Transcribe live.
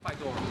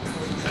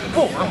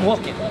boom, I'm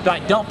looking. Do I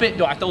dump it?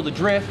 Do I throw the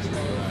drift? You know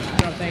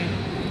what I'm saying?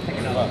 Take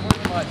it up.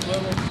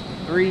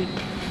 3,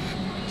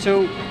 2,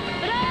 1.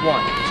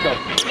 Let's go.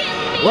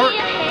 Work,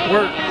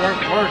 work, work,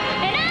 work.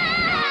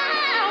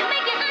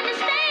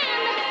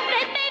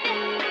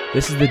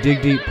 This is the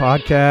Dig Deep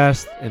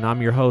Podcast, and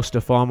I'm your host,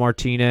 Stefan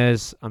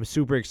Martinez. I'm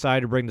super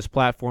excited to bring this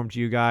platform to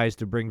you guys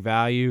to bring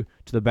value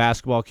to the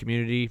basketball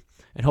community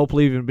and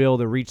hopefully even be able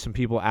to reach some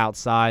people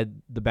outside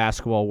the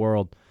basketball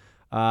world.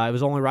 It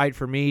was only right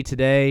for me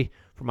today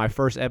for my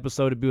first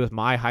episode to be with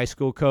my high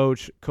school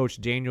coach,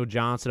 Coach Daniel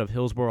Johnson of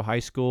Hillsboro High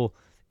School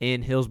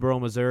in Hillsboro,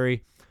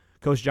 Missouri.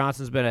 Coach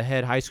Johnson's been a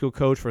head high school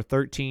coach for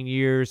 13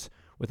 years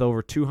with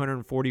over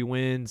 240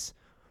 wins,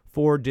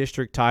 4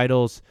 district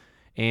titles,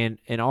 and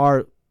in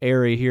our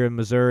area here in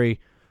Missouri,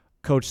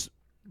 coached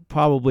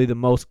probably the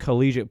most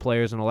collegiate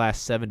players in the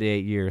last 7 to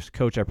 8 years.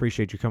 Coach, I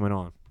appreciate you coming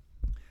on.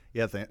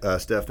 Yeah,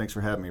 Steph, thanks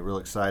for having me. Real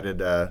excited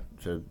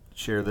to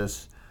share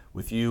this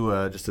with you.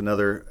 Just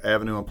another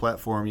avenue and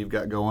platform you've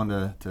got going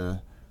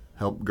to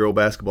help grow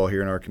basketball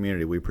here in our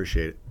community. We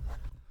appreciate it.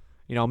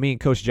 You know, me and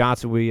Coach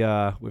Johnson, we've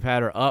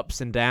had our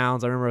ups and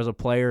downs. I remember as a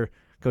player,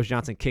 Coach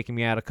Johnson kicking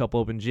me out a couple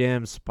open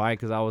gyms, probably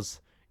because I was,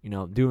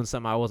 doing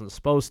something I wasn't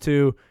supposed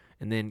to.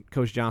 And then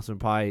Coach Johnson,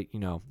 probably,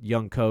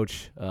 young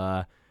coach,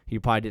 he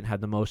probably didn't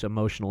have the most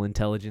emotional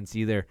intelligence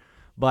either.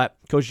 But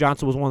Coach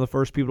Johnson was one of the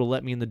first people to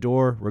let me in the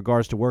door in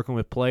regards to working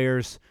with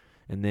players.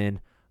 And then,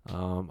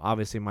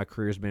 obviously, my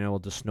career's been able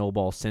to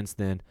snowball since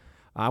then.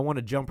 I want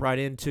to jump right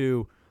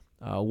into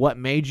what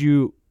made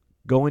you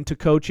go into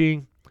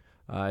coaching,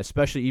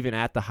 especially even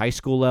at the high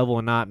school level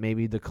and not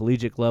maybe the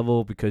collegiate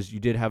level, because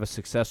you did have a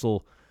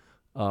successful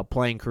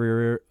playing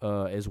career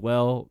as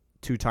well,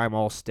 2-time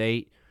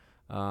All-State.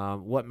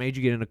 What made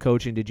you get into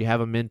coaching? Did you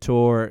have a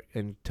mentor?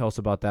 And tell us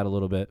about that a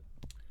little bit.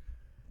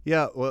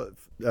 Yeah, well,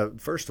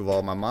 first of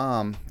all, my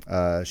mom,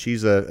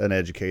 she's an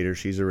educator.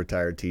 She's a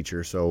retired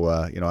teacher, so,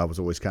 I was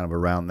always kind of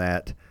around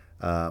that.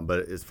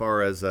 But as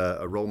far as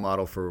a role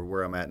model for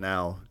where I'm at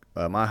now,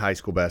 my high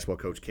school basketball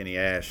coach, Kenny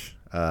Ash,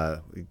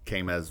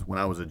 came when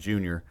I was a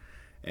junior,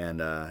 and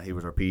he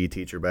was our PE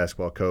teacher,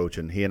 basketball coach,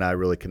 and he and I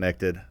really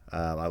connected.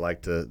 I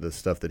liked the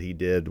stuff that he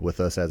did with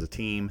us as a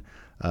team.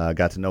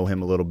 Got to know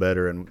him a little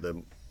better and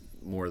the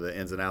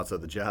ins and outs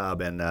of the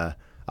job. And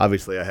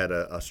obviously I had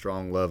a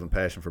strong love and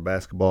passion for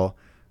basketball.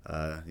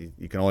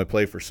 You can only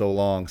play for so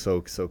long,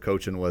 so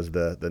coaching was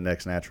the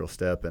next natural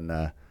step.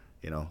 And,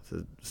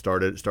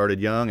 started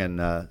young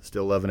and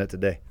still loving it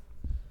today.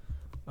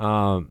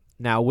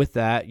 Now with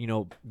that,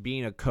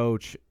 being a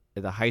coach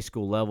at the high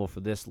school level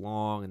for this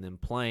long and then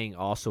playing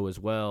also as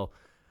well,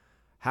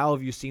 how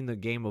have you seen the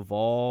game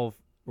evolve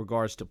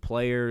regards to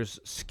players,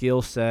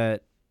 skill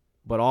set,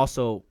 but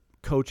also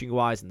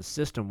coaching-wise and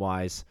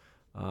system-wise?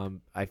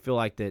 I feel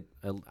like that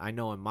I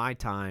know in my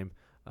time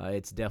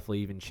it's definitely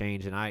even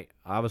changed, and I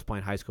was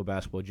playing high school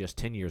basketball just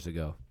 10 years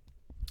ago.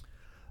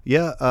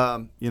 Yeah,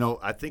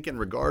 I think in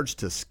regards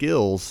to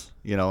skills,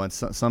 and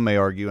some may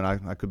argue, and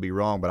I could be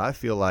wrong, but I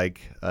feel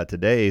like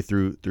today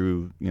through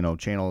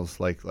channels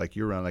like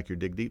you run, like your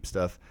Dig Deep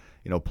stuff,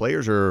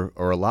 players are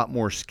a lot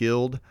more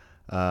skilled,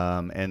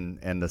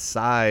 and the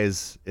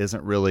size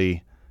isn't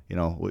really.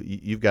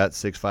 You've got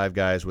 6'5"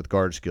 guys with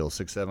guard skills,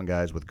 6'7"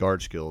 guys with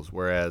guard skills,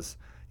 whereas,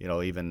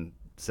 even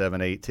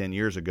 7, 8, 10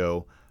 years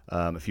ago,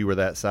 if you were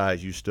that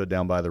size, you stood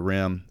down by the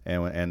rim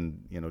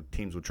and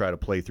teams would try to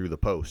play through the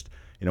post.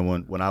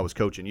 When I was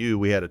coaching you,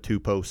 we had a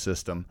 2-post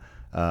system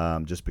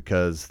just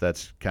because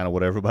that's kind of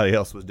what everybody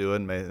else was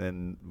doing,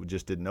 and we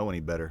just didn't know any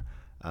better.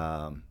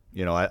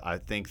 I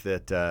think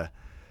that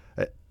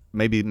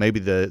maybe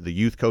the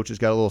youth coaches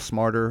got a little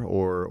smarter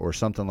or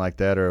something like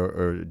that,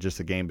 or just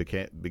the game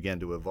began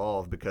to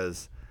evolve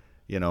because,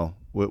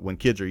 when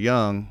kids are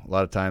young, a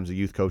lot of times the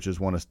youth coaches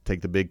want to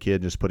take the big kid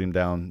and just put him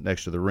down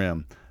next to the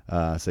rim.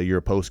 Say you're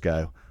a post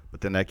guy, but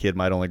then that kid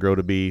might only grow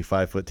to be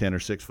 5'10" or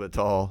 6 foot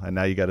tall, and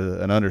now you got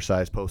an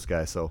undersized post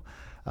guy. So,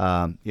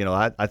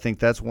 I think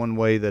that's one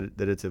way that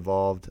it's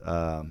evolved.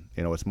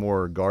 It's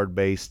more guard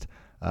based.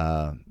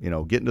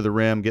 Getting to the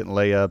rim, getting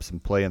layups,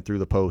 and playing through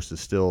the post is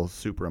still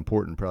super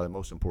important, probably the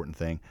most important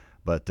thing.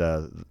 But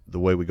the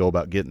way we go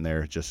about getting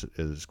there just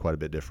is quite a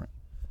bit different.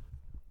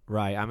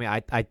 Right. I mean,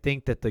 I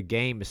think that the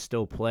game is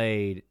still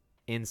played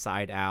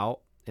inside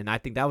out, and I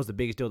think that was the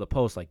biggest deal with the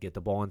post, like get the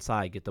ball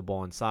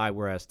inside,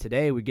 whereas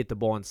today we get the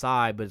ball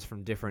inside, but it's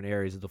from different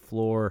areas of the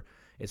floor.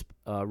 It's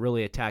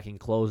really attacking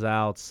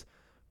closeouts,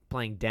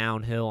 playing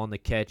downhill on the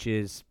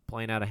catches,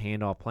 playing out a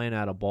handoff, playing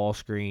out a ball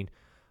screen.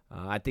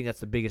 I think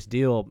that's the biggest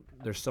deal.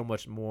 There's so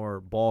much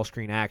more ball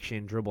screen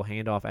action, dribble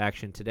handoff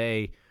action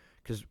today,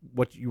 because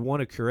what you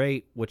want to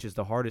create, which is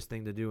the hardest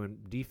thing to do in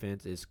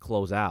defense, is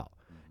close out.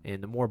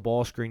 And the more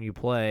ball screen you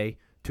play,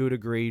 to a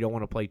degree, you don't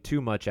want to play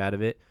too much out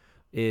of it,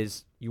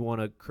 is you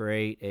want to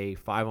create a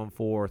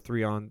 5-on-4,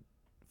 3-on-4,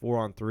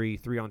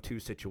 4-on-3,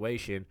 3-on-2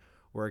 situation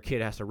where a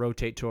kid has to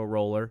rotate to a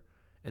roller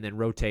and then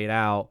rotate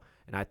out.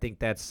 And I think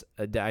that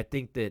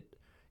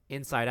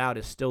inside out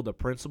is still the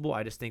principle.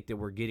 I just think that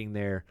we're getting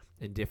there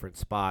in different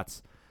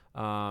spots.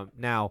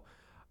 Now,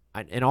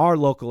 in our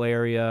local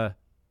area,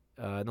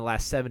 in the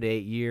last 7 to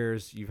 8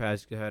 years, you've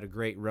had a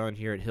great run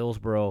here at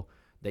Hillsboro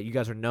that you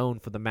guys are known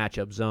for the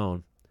matchup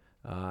zone.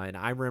 And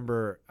I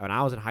remember when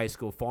I was in high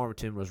school,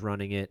 Farmington was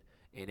running it,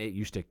 and it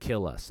used to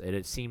kill us. And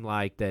it seemed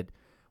like that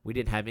we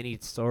didn't have any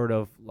sort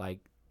of like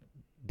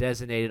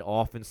designated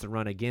offense to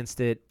run against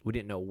it. We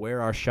didn't know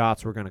where our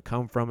shots were going to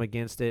come from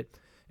against it.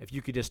 If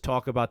you could just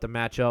talk about the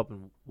matchup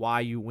and why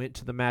you went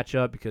to the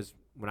matchup, because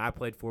when I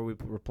played for, we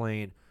were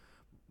playing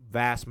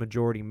vast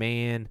majority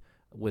man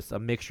with a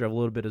mixture of a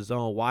little bit of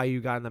zone. Why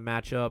you got in the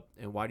matchup,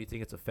 and why do you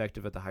think it's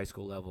effective at the high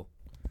school level?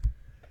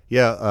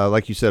 Yeah,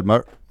 like you said,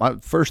 my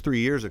first 3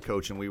 years of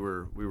coaching, we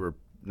were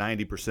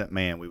 90%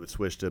 man. We would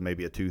switch to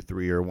maybe a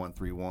 2-3 or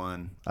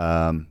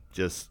 1-3-1,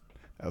 just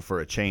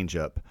for a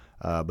change-up.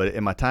 But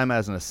in my time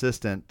as an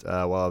assistant,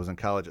 while I was in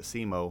college at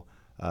SEMO,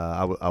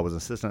 I was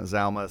assistant at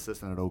Zalma,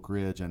 assistant at Oak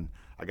Ridge, and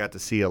I got to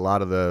see a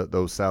lot of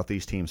those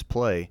Southeast teams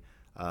play.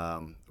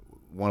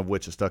 One of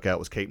which that stuck out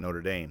was Cape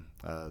Notre Dame.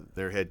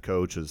 Their head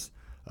coach is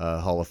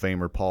Hall of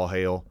Famer Paul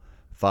Hale,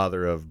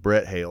 father of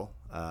Brett Hale,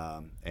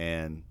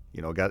 and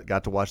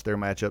got to watch their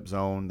matchup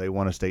zone. They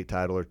won a state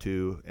title or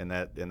two in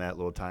that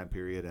little time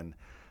period, and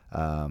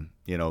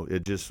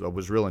it just I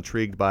was real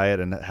intrigued by it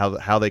and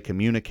how they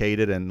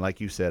communicated, and like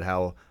you said,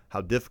 how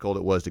difficult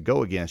it was to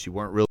go against. You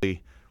weren't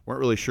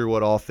really sure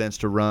what offense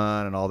to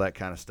run and all that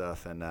kind of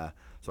stuff, and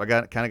so I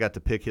got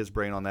to pick his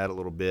brain on that a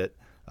little bit.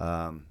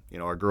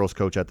 Our girls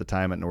coach at the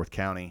time at North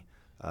County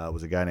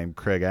was a guy named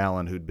Craig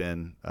Allen who'd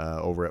been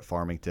over at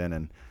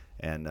Farmington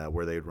and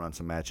where they'd run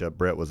some matchup.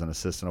 Brett was an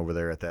assistant over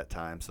there at that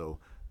time, so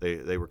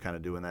they were kind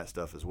of doing that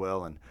stuff as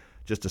well, and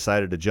just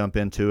decided to jump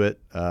into it.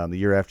 The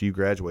year after you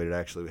graduated,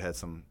 actually, we had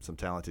some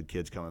talented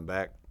kids coming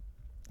back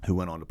who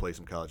went on to play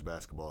some college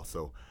basketball.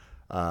 So,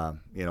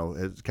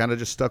 it's kind of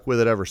just stuck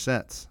with it ever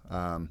since.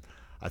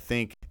 I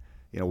think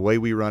the way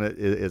we run it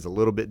is a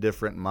little bit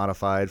different and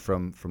modified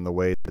from the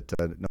way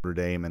that Notre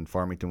Dame and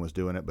Farmington was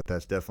doing it, but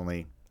that's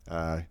definitely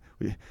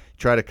we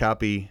try to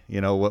copy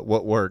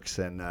what works,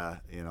 and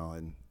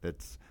and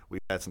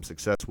we've had some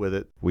success with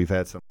it. We've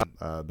had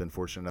been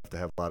fortunate enough to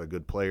have a lot of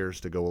good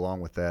players to go along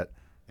with that,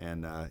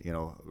 and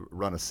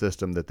run a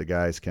system that the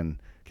guys can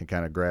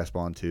kind of grasp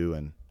onto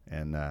and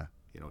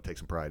take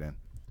some pride in.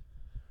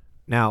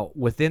 Now,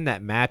 within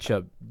that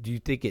matchup, do you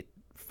think it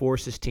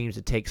forces teams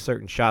to take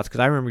certain shots? Because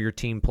I remember your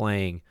team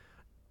playing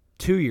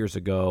 2 years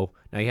ago.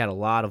 Now, you had a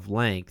lot of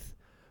length,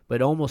 but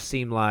it almost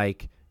seemed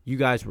like you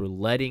guys were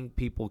letting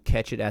people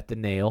catch it at the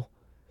nail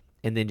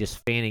and then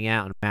just fanning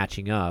out and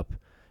matching up.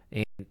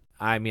 And,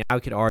 I mean, I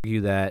could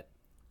argue that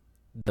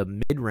the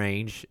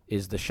mid-range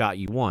is the shot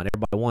you want.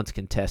 Everybody wants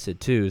contested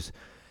twos.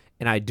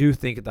 And I do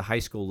think at the high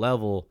school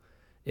level,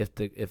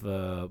 if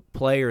a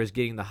player is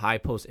getting the high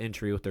post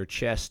entry with their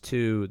chest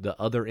to the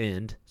other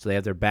end, so they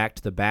have their back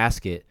to the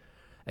basket,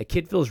 a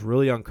kid feels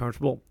really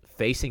uncomfortable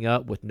facing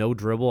up with no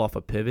dribble off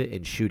a pivot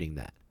and shooting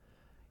that.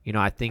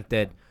 I think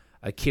that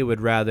a kid would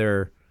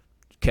rather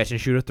catch and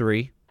shoot a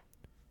three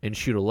and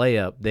shoot a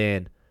layup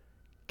than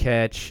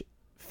catch,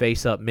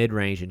 face up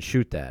mid-range and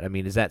shoot that. I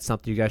mean, is that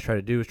something you guys try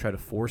to do, is try to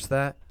force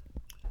that?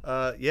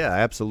 Yeah,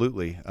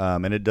 absolutely.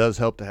 And it does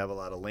help to have a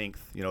lot of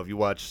length. If you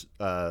watch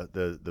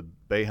the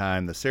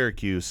Boeheim, the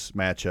Syracuse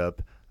matchup,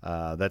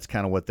 that's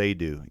kind of what they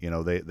do.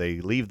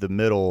 They leave the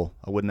middle,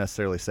 I wouldn't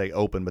necessarily say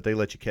open, but they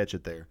let you catch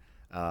it there.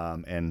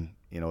 And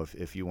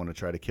if you want to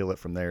try to kill it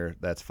from there,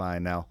 that's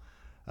fine. Now,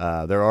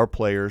 there are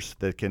players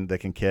that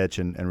can catch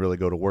and really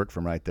go to work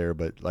from right there.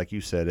 But like you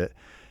said,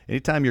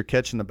 anytime you're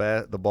catching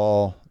the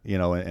ball,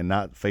 and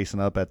not facing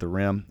up at the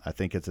rim, I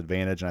think it's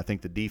advantage. And I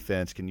think the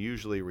defense can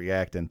usually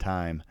react in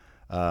time.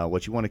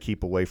 What you want to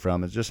keep away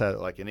from is just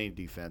like in any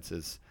defense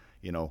is,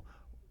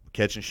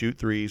 catch and shoot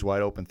threes,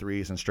 wide open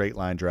threes, and straight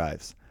line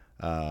drives.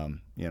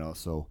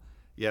 So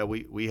yeah,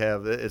 we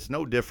have, it's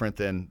no different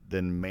than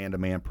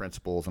man-to-man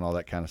principles and all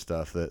that kind of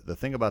stuff. The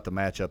thing about the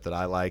matchup that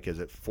I like is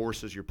it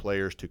forces your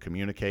players to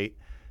communicate,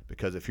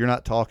 because if you're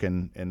not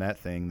talking in that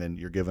thing, then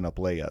you're giving up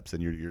layups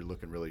and you're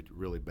looking really,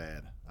 really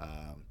bad.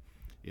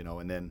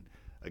 And then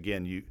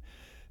again,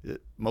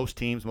 most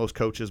teams, most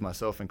coaches,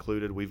 myself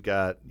included, we've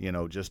got,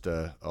 just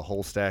a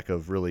whole stack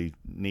of really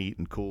neat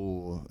and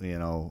cool,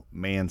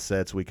 man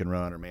sets we can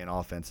run or man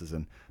offenses.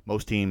 And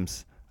most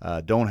teams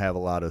don't have a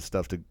lot of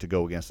stuff to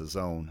go against a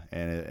zone,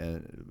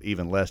 and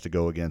even less to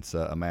go against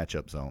a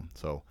matchup zone.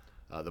 So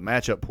the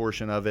matchup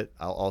portion of it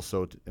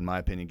also, in my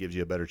opinion, gives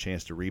you a better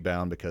chance to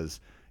rebound, because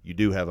you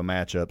do have a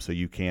matchup, so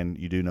you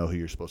do know who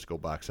you're supposed to go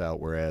box out,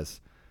 whereas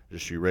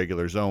just your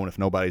regular zone, if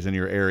nobody's in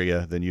your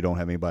area, then you don't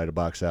have anybody to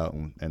box out,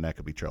 and that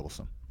could be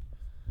troublesome.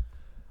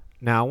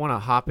 Now I want to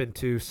hop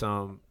into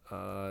some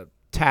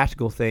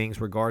tactical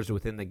things regards to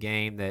within the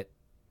game that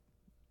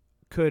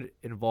could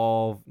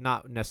involve,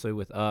 not necessarily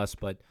with us,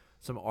 but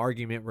some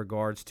argument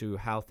regards to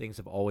how things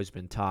have always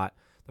been taught.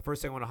 The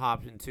first thing I want to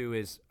hop into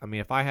is,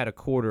 if I had a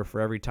quarter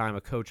for every time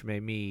a coach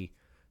made me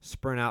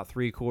sprint out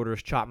 3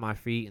 quarters, chop my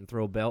feet, and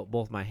throw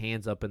both my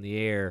hands up in the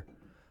air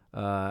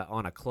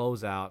on a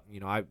closeout,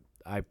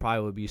 I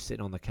probably would be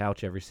sitting on the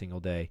couch every single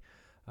day.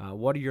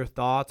 What are your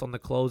thoughts on the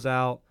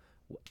closeout?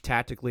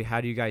 tactically,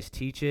 how do you guys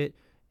teach it,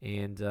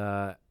 and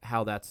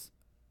how that's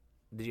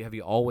have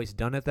you always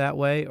done it that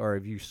way, or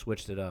have you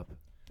switched it up?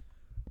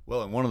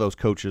 Well, and one of those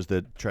coaches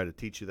that tried to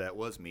teach you that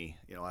was me.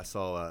 I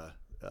saw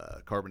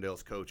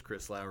Carbondale's coach,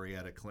 Chris Lowry,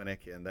 at a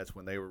clinic, and that's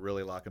when they were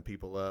really locking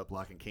people up,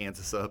 locking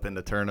Kansas up in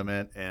the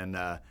tournament, and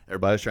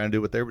everybody was trying to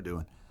do what they were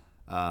doing.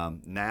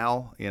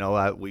 Now,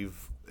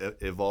 we've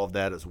evolved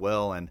that as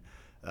well, and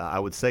I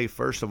would say,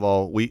 first of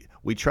all,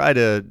 we try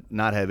to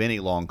not have any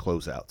long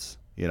closeouts,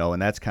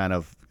 and that's kind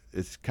of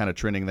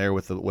trending there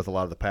with a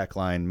lot of the pack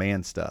line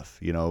man stuff.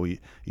 You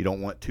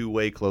don't want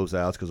two-way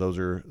closeouts because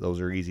those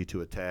are easy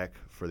to attack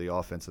for the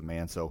offensive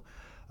man. So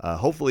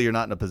hopefully you're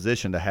not in a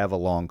position to have a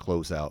long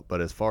closeout.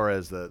 But as far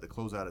as the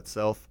closeout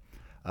itself,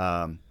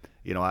 I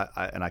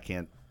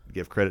can't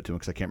give credit to him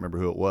because I can't remember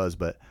who it was,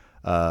 but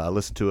I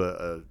listened to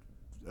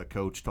a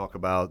coach talk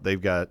about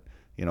they've got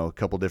a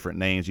couple different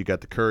names. You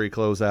got the Curry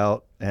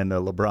closeout and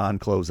the LeBron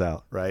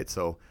closeout, right?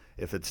 So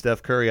if it's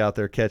Steph Curry out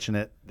there catching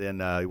it, then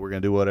we're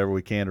going to do whatever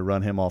we can to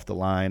run him off the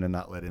line and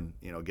not let him,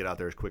 get out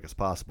there as quick as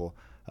possible.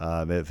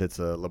 If it's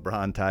a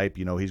LeBron type,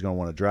 he's going to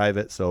want to drive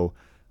it. So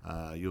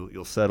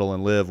you'll settle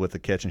and live with the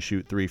catch and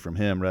shoot three from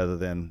him rather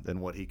than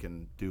what he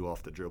can do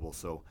off the dribble.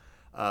 So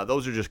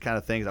those are just kind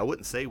of things. I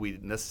wouldn't say we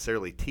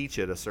necessarily teach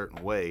it a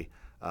certain way.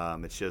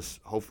 It's just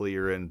hopefully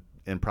you're in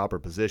proper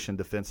position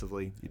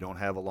defensively. You don't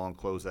have a long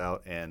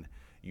closeout, and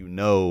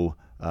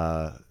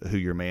who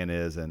your man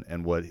is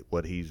and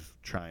what he's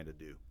trying to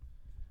do.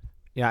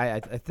 Yeah,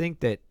 I think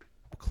that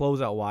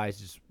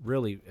closeout-wise is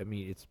really,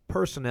 it's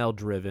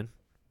personnel-driven,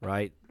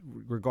 right?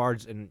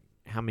 Regards in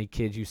how many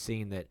kids you've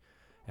seen that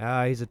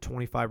he's a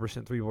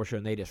 25% three-point shooter,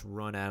 and they just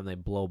run at him, they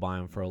blow by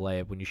him for a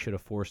layup when you should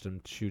have forced him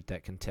to shoot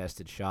that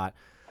contested shot.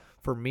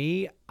 For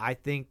me, I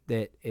think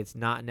that it's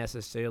not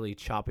necessarily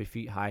choppy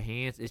feet, high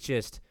hands. It's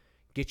just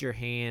get your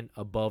hand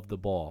above the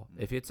ball.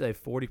 If it's a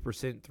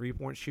 40%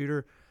 three-point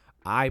shooter,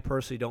 I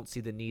personally don't see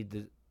the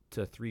need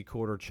to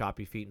three-quarter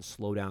choppy feet and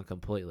slow down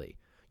completely.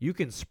 You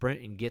can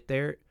sprint and get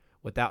there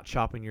without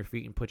chopping your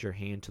feet and put your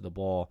hand to the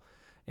ball.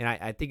 And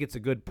I think it's a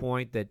good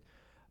point that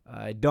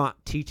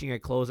not teaching a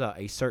closeout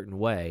a certain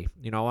way.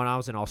 When I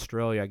was in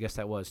Australia, I guess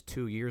that was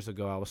 2 years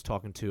ago, I was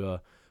talking to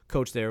a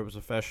coach there. It was a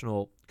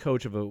professional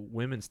coach of a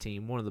women's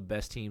team, one of the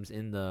best teams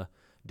in the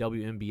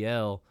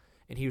WNBL,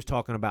 and he was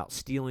talking about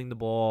stealing the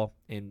ball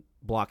and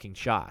blocking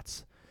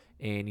shots.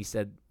 And he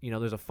said,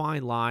 there's a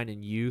fine line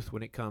in youth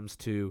when it comes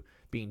to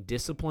being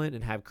disciplined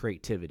and have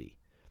creativity.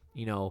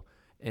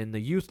 In the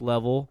youth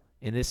level,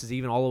 and this is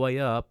even all the way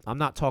up, I'm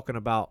not talking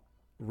about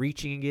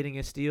reaching and getting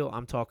a steal.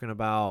 I'm talking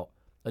about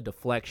a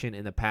deflection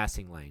in the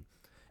passing lane.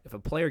 If a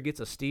player gets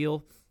a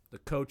steal, the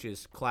coach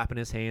is clapping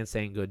his hands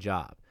saying, good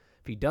job.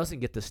 If he doesn't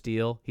get the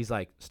steal, he's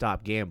like,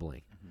 stop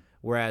gambling. Mm-hmm.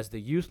 Whereas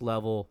the youth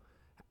level,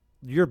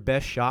 your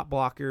best shot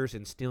blockers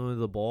and stealing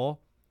the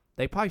ball,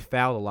 they probably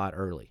fouled a lot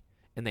early.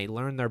 And they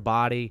learn their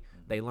body.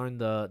 They learn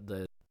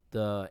the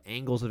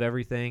angles of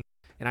everything.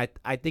 And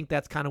I think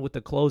that's kind of with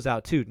the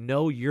closeout too.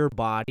 Know your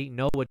body.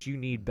 Know what you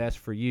need best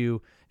for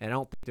you. And I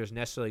don't think there's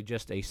necessarily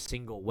just a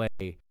single way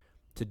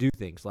to do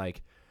things.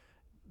 Like,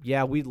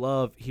 yeah, we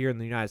love here in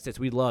the United States,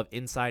 we love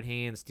inside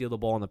hand, steal the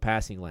ball in the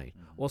passing lane.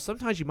 Mm-hmm. Well,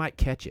 sometimes you might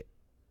catch it.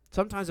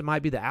 Sometimes it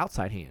might be the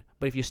outside hand.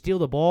 But if you steal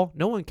the ball,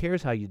 no one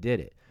cares how you did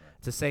it. Right.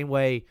 It's the same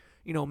way,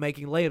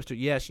 making layups.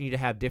 Yes, you need to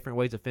have different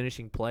ways of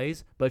finishing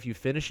plays. But if you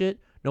finish it,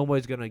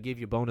 nobody's going to give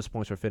you bonus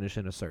points for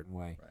finishing a certain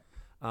way.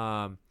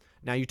 Right.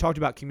 Now, you talked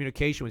about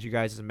communication with you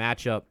guys as a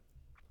matchup.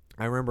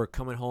 I remember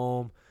coming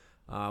home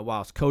while I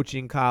was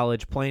coaching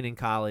college, playing in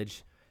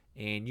college,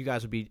 and you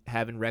guys would be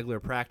having regular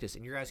practice,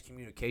 and your guys'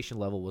 communication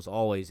level was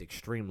always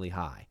extremely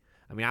high.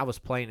 I was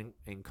playing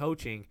and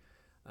coaching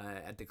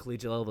at the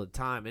collegiate level at the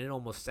time, and it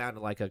almost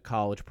sounded like a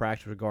college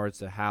practice with regards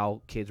to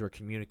how kids were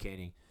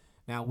communicating.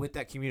 Now, with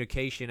that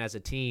communication as a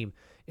team,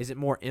 is it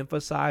more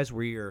emphasized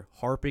where you're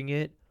harping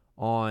it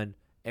on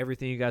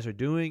everything you guys are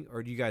doing,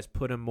 or do you guys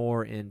put them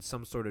more in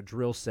some sort of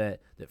drill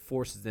set that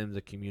forces them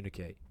to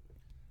communicate?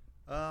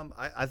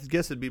 I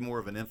guess it'd be more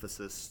of an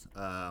emphasis.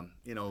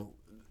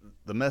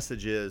 The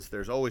message is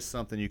there's always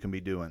something you can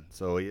be doing.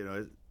 So,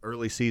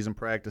 early season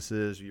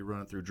practices, you're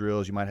running through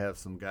drills, you might have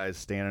some guys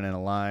standing in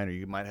a line, or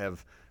you might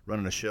have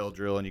running a shell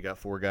drill and you got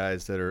 4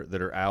 guys that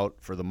are out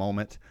for the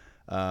moment.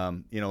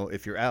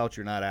 If you're out,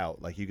 you're not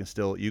out. Like you can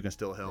still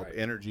help. Right.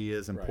 Energy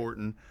is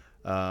important.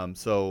 Right.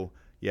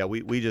 Yeah,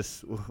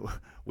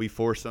 we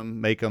force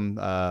them, make them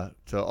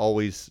to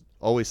always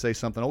say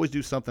something, always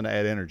do something to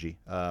add energy,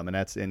 and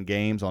that's in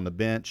games, on the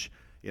bench.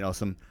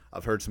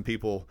 I've heard some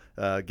people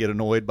get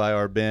annoyed by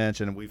our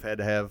bench, and we've had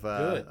to have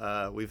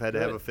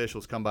have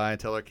officials come by and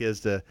tell our kids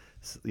to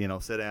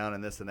sit down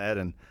and this and that.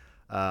 And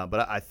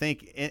but I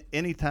think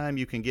anytime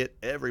you can get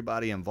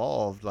everybody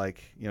involved,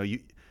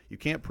 you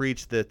can't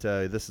preach that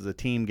this is a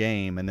team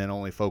game and then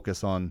only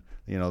focus on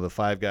the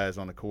 5 guys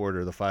on the court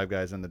or the 5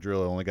 guys in the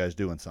drill, the only guys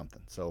doing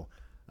something. So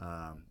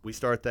we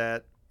start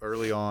that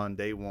early on,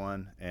 day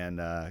one, and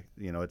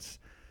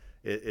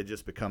it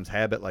just becomes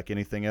habit like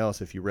anything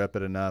else. If you rep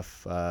it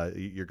enough,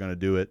 you're going to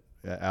do it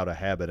out of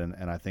habit,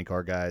 and I think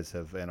our guys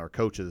have and our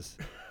coaches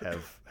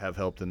have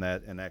helped in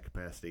that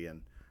capacity.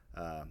 And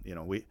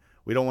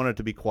we don't want it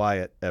to be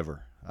quiet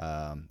ever.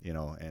 And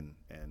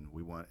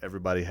we want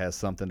everybody has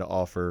something to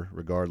offer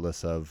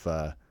regardless of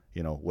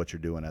what you're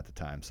doing at the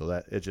time. So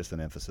that it's just an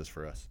emphasis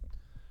for us.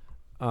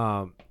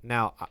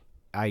 Now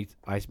I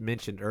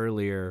mentioned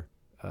earlier,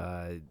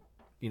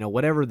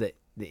 whatever the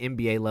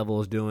NBA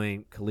level is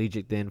doing,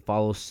 collegiate then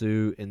follows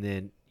suit, and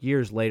then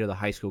years later the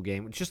high school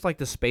game. It's just like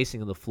the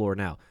spacing of the floor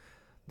now.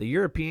 The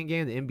European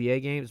game, the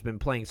NBA game, has been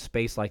playing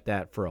space like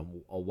that for a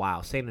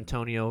while. San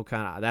Antonio,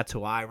 that's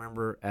who I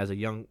remember as a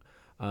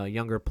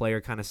younger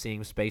player, kind of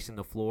seeing spacing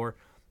the floor.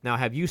 Now,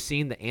 have you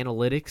seen the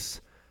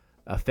analytics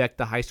affect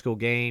the high school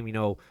game?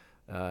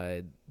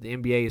 The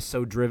NBA is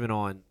so driven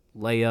on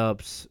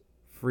layups,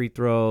 free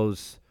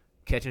throws,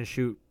 catch and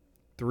shoot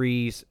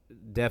threes,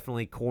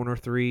 definitely corner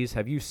threes.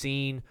 Have you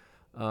seen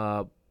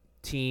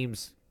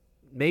teams,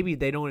 maybe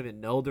they don't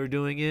even know they're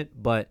doing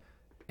it, but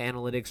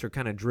analytics are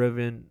kind of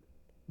driven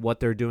what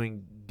they're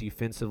doing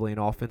defensively and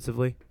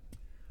offensively?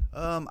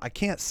 I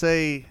can't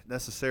say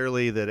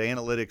necessarily that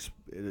analytics,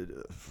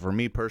 for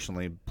me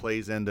personally,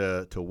 plays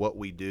into what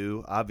we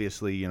do.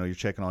 Obviously, you're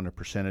checking on the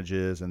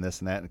percentages and this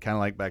and that, and kind of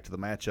like back to the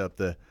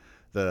matchup,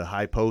 the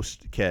high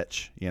post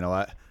catch. We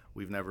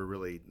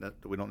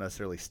don't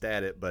necessarily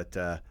stat it, but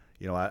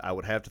I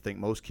would have to think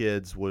most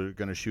kids were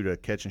going to shoot a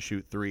catch and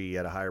shoot three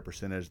at a higher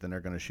percentage than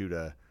they're going to shoot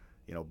a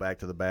back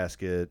to the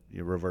basket,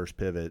 reverse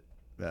pivot,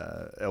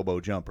 elbow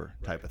jumper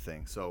type of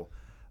thing. So.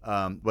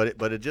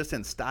 But it just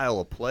in style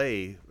of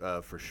play,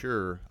 for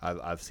sure,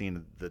 I've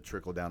seen the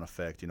trickle down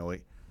effect.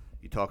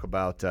 You talk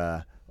about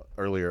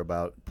earlier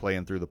about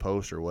playing through the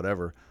post or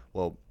whatever.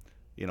 Well,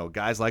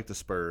 guys like the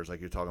Spurs, like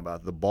you're talking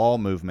about, the ball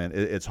movement.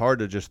 It's hard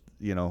to just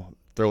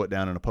throw it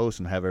down in a post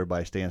and have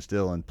everybody stand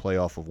still and play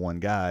off of one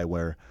guy.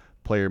 Where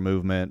player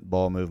movement,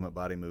 ball movement,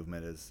 body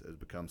movement has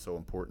become so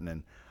important,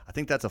 and I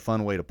think that's a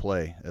fun way to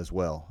play as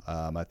well.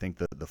 I think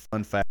the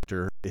fun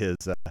factor is.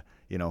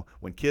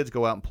 When kids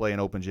go out and play an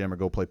open gym or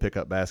go play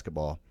pickup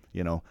basketball,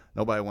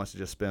 nobody wants to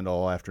just spend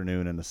all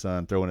afternoon in the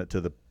sun throwing it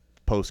to the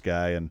post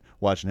guy and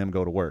watching him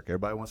go to work.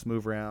 Everybody wants to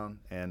move around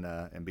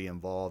and be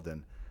involved.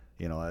 And,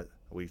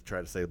 we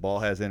try to say the ball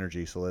has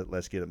energy, so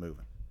let's get it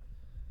moving.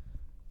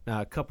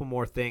 Now, a couple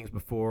more things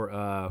before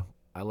I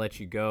let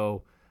you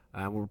go.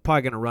 We're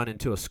probably going to run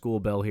into a school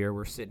bell here.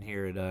 We're sitting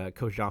here at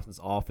Coach Johnson's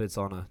office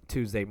on a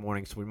Tuesday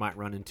morning, so we might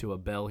run into a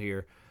bell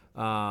here.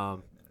 I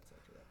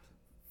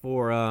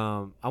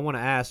want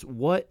to ask,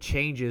 what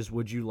changes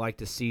would you like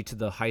to see to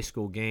the high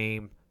school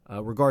game,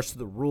 regards to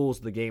the rules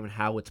of the game and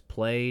how it's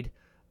played?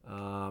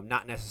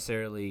 Not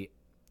necessarily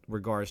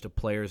regards to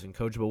players and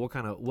coaches,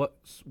 but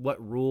what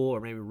rule or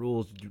maybe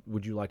rules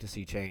would you like to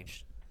see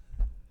changed?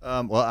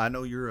 Well, I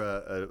know you're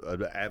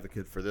an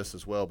advocate for this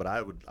as well, but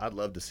I'd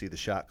love to see the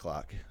shot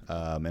clock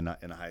in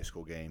a high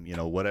school game.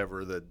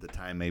 Whatever the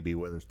time may be,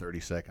 whether it's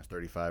 30 seconds,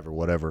 35, or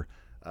whatever.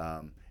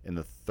 In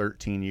the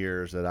 13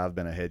 years that I've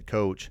been a head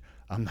coach,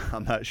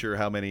 I'm not sure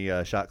how many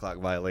shot clock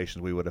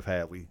violations we would have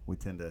had. We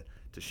tend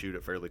to shoot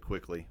it fairly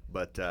quickly,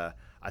 but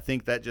I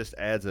think that just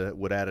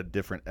would add a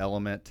different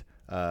element.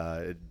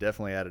 It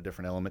definitely add a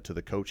different element to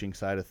the coaching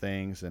side of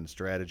things and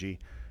strategy.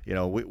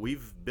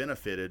 We've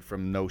benefited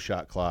from no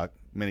shot clock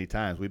many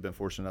times. We've been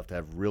fortunate enough to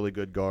have really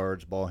good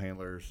guards, ball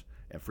handlers,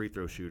 and free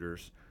throw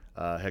shooters.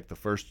 Heck, the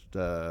first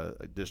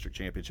district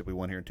championship we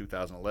won here in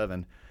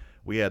 2011.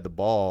 We had the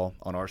ball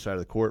on our side of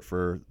the court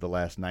for the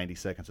last 90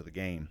 seconds of the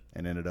game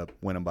and ended up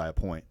winning by a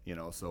point,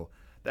 So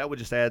that would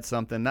just add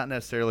something, not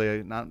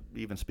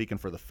even speaking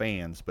for the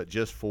fans, but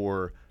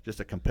just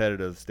a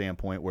competitive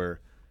standpoint where,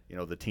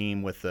 the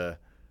team with the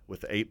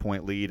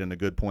 8-point lead and a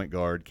good point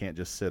guard can't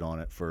just sit on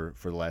it for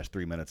the last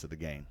 3 minutes of the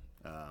game.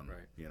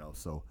 Right.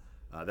 So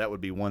that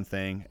would be one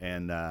thing.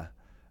 And,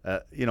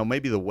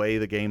 maybe the way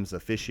the game's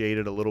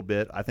officiated a little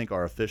bit. I think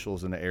our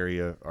officials in the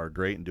area are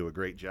great and do a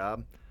great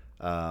job.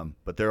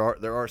 But there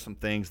are some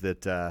things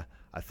that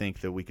I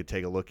think that we could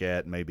take a look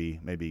at and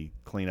maybe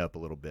clean up a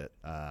little bit.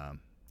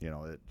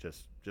 It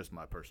just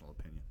my personal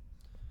opinion.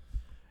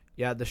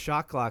 Yeah, the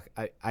shot clock,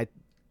 I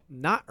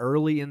not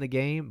early in the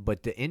game,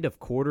 but the end of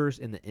quarters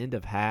and the end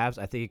of halves,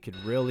 I think it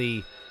could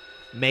really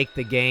make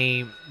the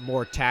game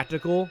more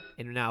tactical.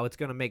 And now it's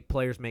going to make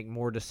players make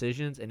more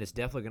decisions, and it's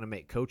definitely going to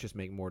make coaches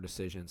make more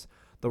decisions.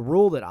 The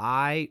rule that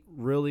I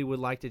really would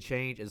like to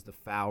change is the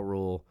foul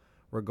rule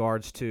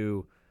regards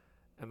to –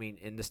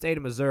 in the state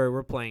of Missouri,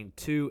 we're playing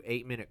 2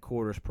 8-minute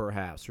quarters per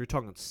half. So you're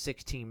talking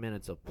 16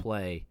 minutes of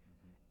play,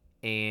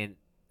 and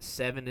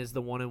 7 is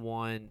the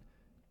 1-and-1,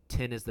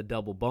 10 is the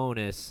double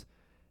bonus.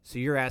 So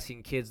you're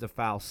asking kids to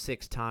foul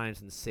 6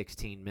 times in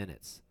 16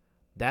 minutes.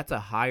 That's a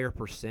higher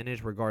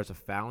percentage regards to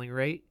fouling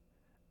rate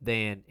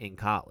than in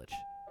college,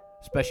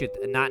 especially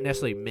not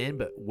necessarily men,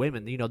 but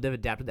women. They've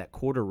adapted that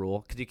quarter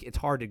rule because it's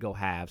hard to go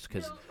halves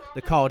because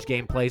the college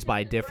game plays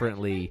by different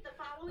rules.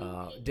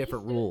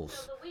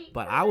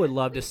 But I would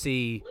love to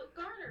see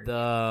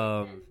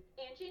the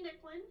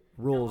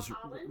rules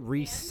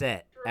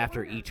reset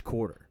after each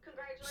quarter.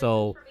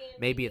 So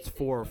maybe it's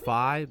 4 or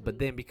 5, but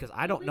then because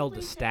I don't know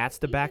the stats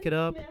to back it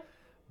up,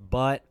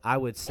 but I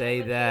would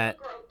say that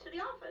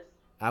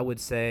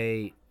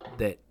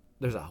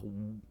there's a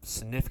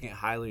significant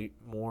highly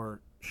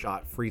more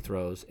shot free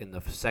throws in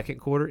the second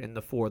quarter and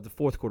the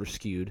fourth quarter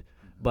skewed,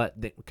 but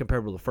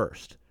comparable to the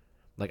first.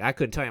 Like, I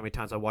couldn't tell you how many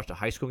times I watched a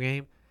high school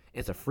game.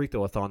 It's a free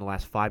throw-a-thon the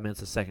last 5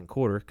 minutes of the second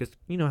quarter because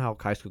you know how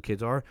high school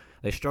kids are.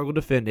 They struggle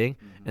defending,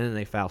 and then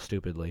they foul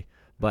stupidly.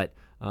 But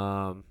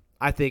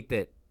I think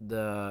that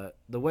the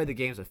way the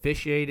game's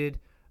officiated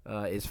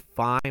is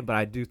fine, but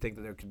I do think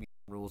that there could be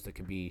rules that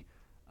could be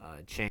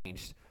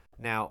changed.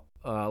 Now,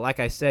 like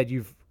I said,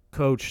 you've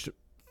coached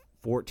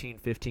 14,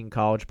 15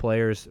 college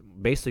players,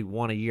 basically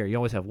one a year. You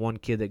always have one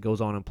kid that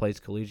goes on and plays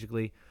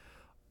collegiately.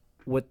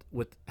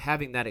 With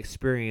having that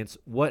experience,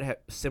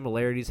 what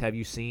similarities have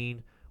you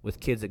seen with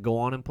kids that go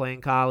on and play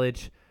in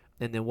college?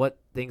 And then what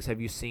things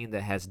have you seen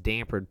that has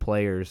dampened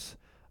players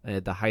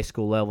at the high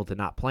school level to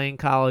not play in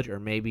college or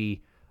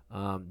maybe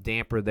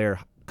damper their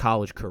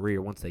college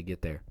career once they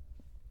get there?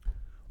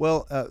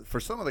 Well,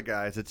 for some of the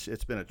guys,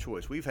 it's been a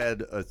choice. We've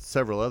had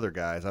several other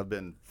guys. I've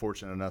been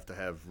fortunate enough to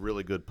have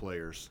really good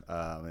players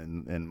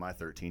in my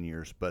 13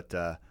 years. But,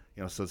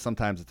 so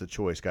sometimes it's a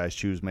choice. Guys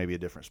choose maybe a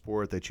different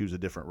sport. They choose a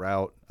different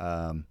route.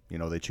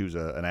 They choose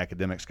an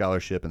academic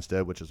scholarship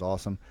instead, which is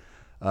awesome.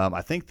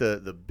 I think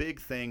the big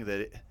thing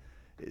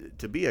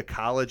to be a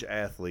college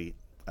athlete,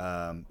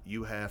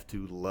 you have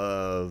to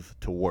love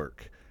to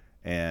work.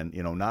 And,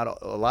 not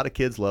a lot of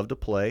kids love to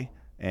play.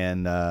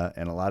 And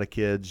a lot of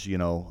kids,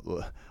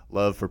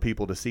 love for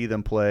people to see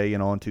them play,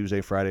 on Tuesday,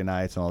 Friday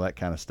nights, and all that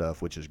kind of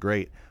stuff, which is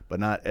great. But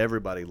not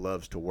everybody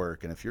loves to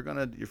work. And if you're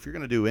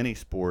gonna do any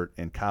sport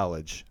in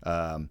college,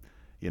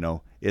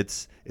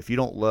 it's if you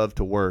don't love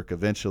to work,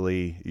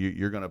 eventually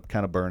you're gonna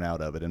kind of burn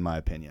out of it, in my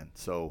opinion.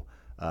 So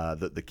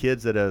the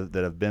kids that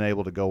have been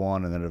able to go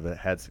on and that have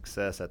had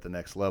success at the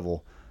next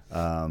level,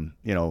 they're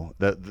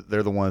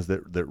the ones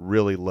that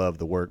really love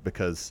the work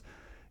because,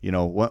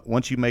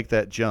 once you make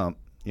that jump.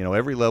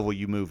 Every level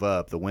you move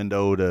up, the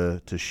window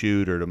to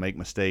shoot or to make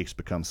mistakes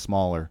becomes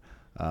smaller.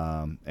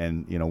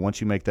 And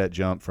once you make that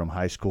jump from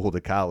high school to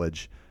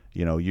college,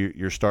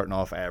 you're starting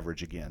off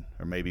average again,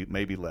 or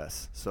maybe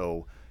less.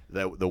 So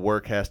the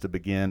work has to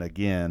begin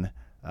again,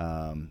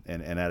 and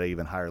at an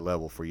even higher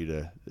level for you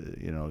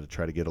to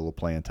try to get a little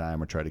playing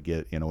time or try to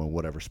get in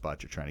whatever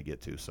spot you're trying to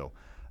get to. So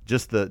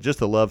just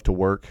the love to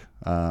work,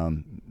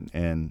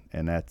 and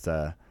that's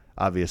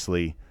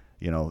obviously.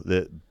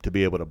 To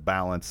be able to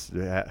balance,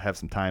 have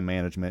some time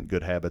management,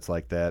 good habits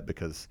like that,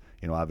 because,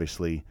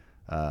 obviously,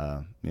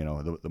 the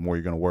more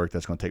you're going to work,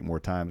 that's going to take more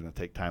time. It's going to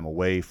take time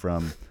away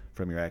from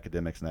your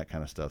academics and that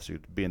kind of stuff. So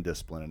being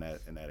disciplined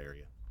in that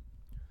area.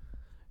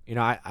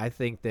 I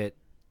think that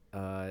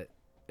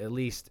at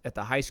least at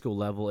the high school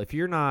level, if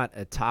you're not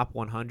a top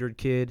 100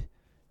 kid,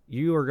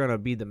 you are going to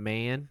be the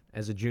man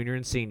as a junior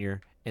and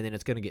senior, and then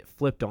it's going to get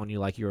flipped on you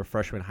like you're a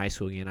freshman in high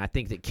school again. I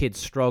think that kids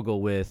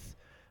struggle with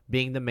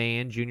being the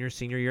man junior,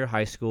 senior year of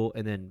high school,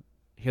 and then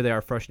here they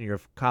are freshman year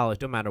of college,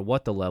 no matter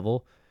what the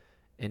level,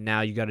 and now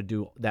you got to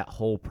do that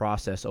whole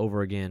process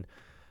over again.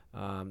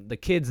 The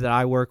kids that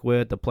I work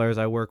with, the players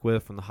I work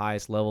with from the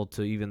highest level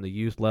to even the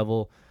youth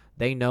level,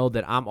 they know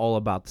that I'm all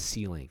about the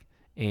ceiling,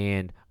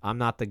 and I'm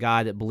not the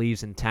guy that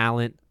believes in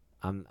talent.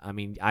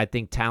 I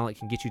think talent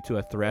can get you to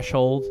a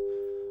threshold,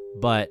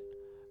 but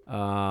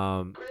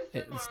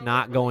it's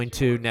not going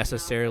to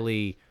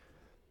necessarily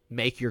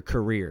make your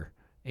career.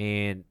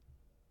 And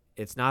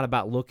it's not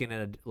about looking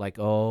at it like,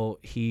 oh,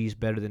 he's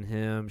better than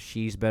him,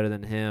 she's better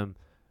than him.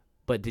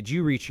 But did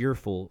you reach your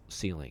full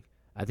ceiling?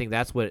 I think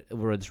that's what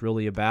it's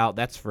really about.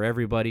 That's for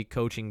everybody,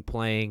 coaching,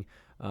 playing.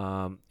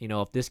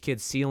 If this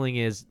kid's ceiling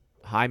is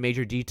high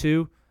major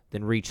D2,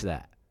 then reach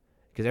that.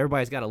 Because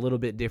everybody's got a little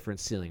bit different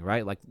ceiling,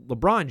 right? Like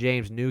LeBron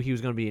James knew he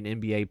was going to be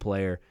an NBA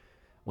player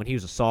when he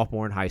was a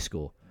sophomore in high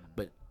school.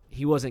 But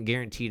he wasn't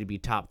guaranteed to be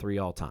top 3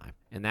 all time.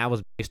 And that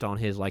was based on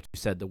his, like you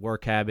said, the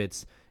work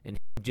habits and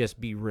just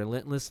be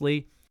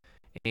relentlessly,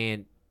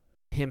 and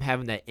him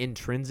having that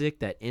intrinsic,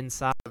 that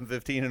inside.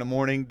 7:15 in the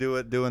morning,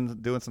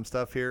 doing some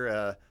stuff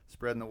here,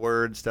 spreading the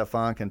word.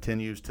 Stephon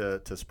continues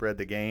to spread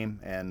the game,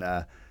 and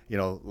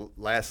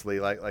lastly,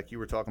 like you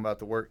were talking about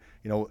the work.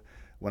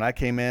 When I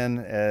came in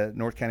at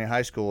North County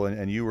High School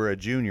and you were a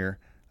junior,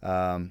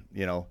 some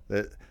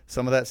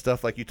of that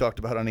stuff like you talked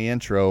about on the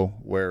intro,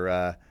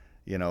 where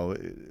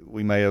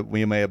we may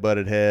have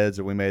butted heads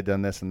or we may have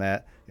done this and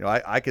that.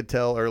 I could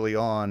tell early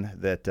on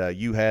that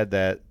you had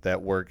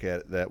that work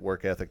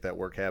ethic, that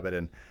work habit,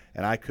 and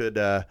I could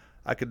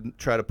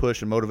try to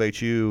push and motivate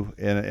you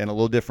in a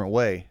little different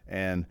way.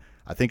 And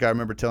I think I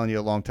remember telling you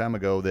a long time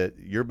ago that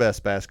your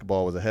best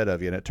basketball was ahead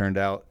of you, and it turned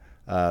out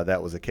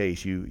that was the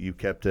case. You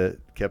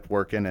kept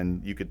working,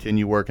 and you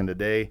continue working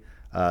today.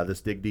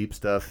 This dig deep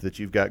stuff that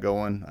you've got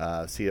going,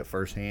 see it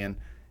firsthand.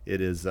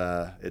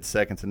 It's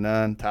second to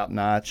none, top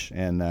notch,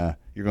 and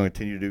you're going to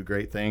continue to do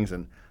great things.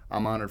 And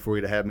I'm honored for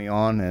you to have me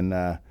on, and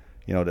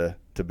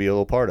to be a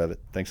little part of it.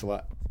 Thanks a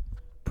lot.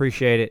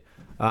 Appreciate it.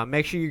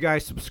 Make sure you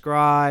guys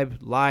subscribe,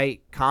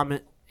 like,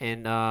 comment,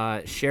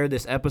 and share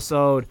this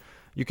episode.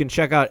 You can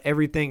check out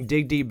everything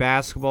Dig Deep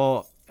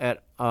Basketball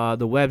at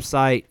the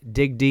website,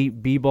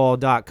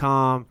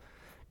 digdeepbball.com,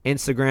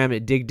 Instagram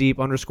at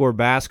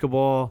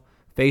digdeep_basketball,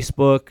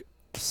 Facebook,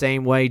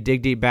 same way,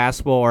 Dig Deep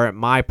Basketball, or at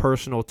my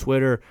personal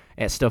Twitter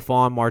at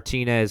Stefan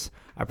Martinez.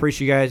 I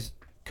appreciate you guys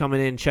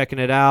coming in, checking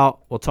it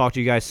out. We'll talk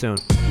to you guys soon.